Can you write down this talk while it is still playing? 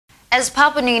As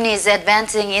Papua New Guinea is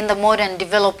advancing in the modern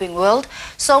developing world,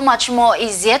 so much more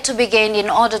is yet to be gained in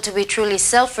order to be truly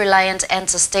self-reliant and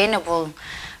sustainable.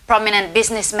 Prominent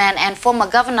businessman and former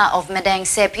governor of Madang,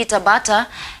 Sir Peter Bata,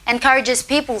 encourages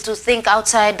people to think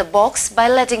outside the box by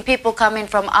letting people come in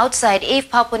from outside if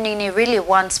Papua New Guinea really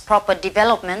wants proper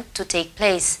development to take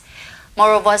place.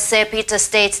 Moreover, Sir Peter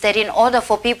states that in order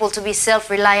for people to be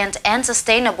self-reliant and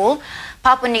sustainable,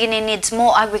 Papua New Guinea needs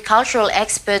more agricultural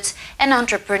experts and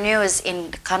entrepreneurs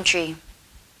in the country.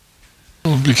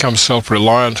 Become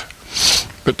self-reliant,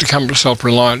 but to become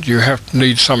self-reliant you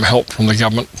need some help from the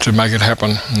government to make it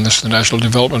happen. And this is the National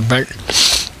Development Bank,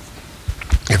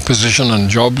 position and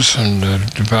jobs, and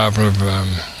the Department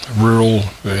of Rural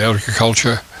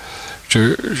Agriculture,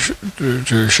 to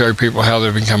show people how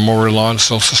they become more reliant,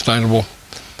 self-sustainable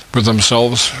with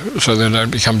themselves, so they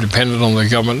don't become dependent on the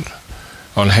government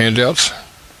on handouts.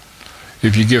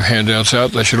 If you give handouts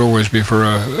out, they should always be for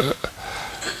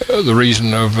the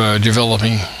reason of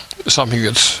developing something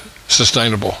that's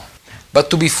sustainable. But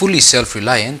to be fully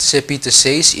self-reliant, Sir Peter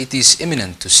says it is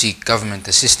imminent to seek government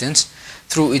assistance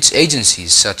through its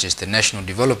agencies such as the National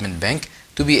Development Bank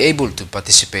to be able to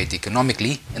participate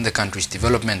economically in the country's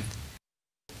development.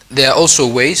 There are also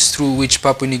ways through which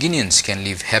Papua New Guineans can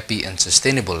live happy and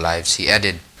sustainable lives, he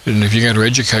added. And if you're going to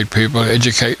educate people,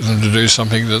 educate them to do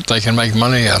something that they can make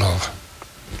money out of.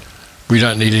 We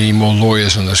don't need any more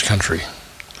lawyers in this country.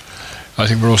 I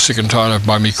think we're all sick and tired of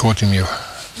by me courting you.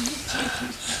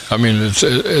 I mean,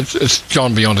 it's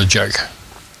gone beyond a joke.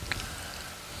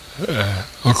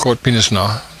 I'll court penis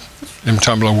now, in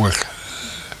Tumbuna work.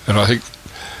 And I think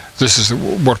this is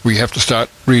what we have to start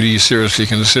really seriously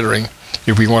considering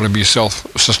if we want to be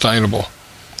self-sustainable.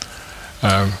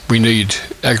 We need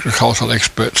agricultural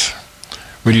experts.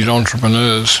 We need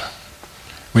entrepreneurs.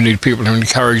 We need people to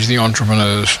encourage the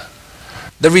entrepreneurs.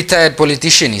 The retired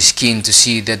politician is keen to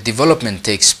see that development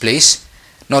takes place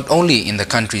not only in the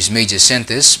country's major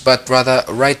centers, but rather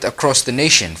right across the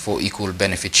nation for equal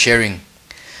benefit sharing.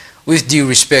 With due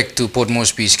respect to Port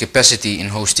Moresby's capacity in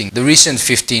hosting the recent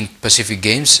 15th Pacific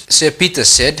Games, Sir Peter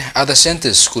said other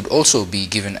centers could also be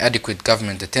given adequate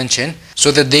government attention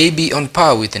so that they be on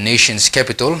par with the nation's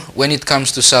capital when it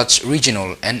comes to such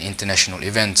regional and international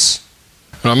events.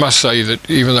 And I must say that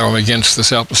even though I'm against the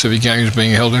South Pacific Games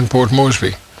being held in Port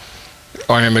Moresby,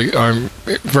 I'm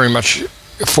very much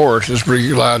for it as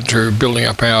regard to building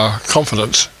up our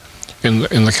confidence in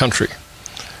the country.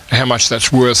 How much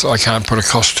that's worth, I can't put a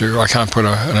cost to, I can't put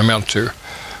an amount to,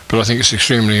 but I think it's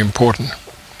extremely important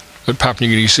that Papua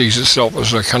New Guinea sees itself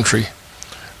as a country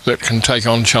that can take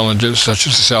on challenges such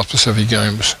as the South Pacific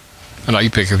Games, and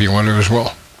APEC if you want to as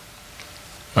well.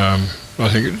 I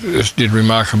think it did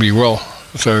remarkably well,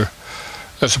 so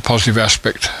that's a positive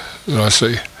aspect that I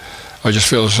see. I just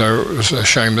feel as though it was a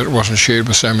shame that it wasn't shared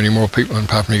with so many more people in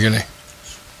Papua New Guinea.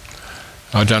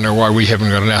 I don't know why we haven't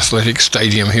got an athletic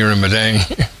stadium here in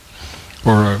Madang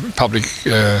or a public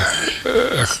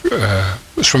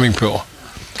swimming pool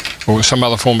or some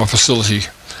other form of facility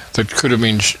that could have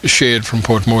been shared from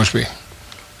Port Moresby.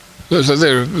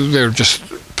 They're just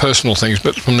personal things,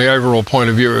 but from the overall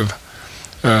point of view of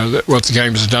what the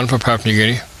Games has done for Papua New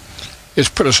Guinea, it's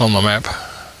put us on the map.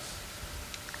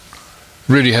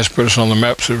 Really has put us on the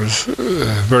map. So it was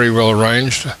very well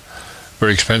arranged,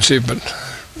 very expensive, but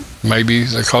maybe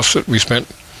the cost that we spent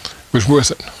was worth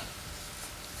it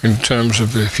in terms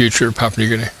of the future of Papua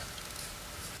New Guinea.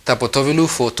 Tapotovelu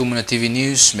for Tumbuna TV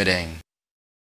News, Madang.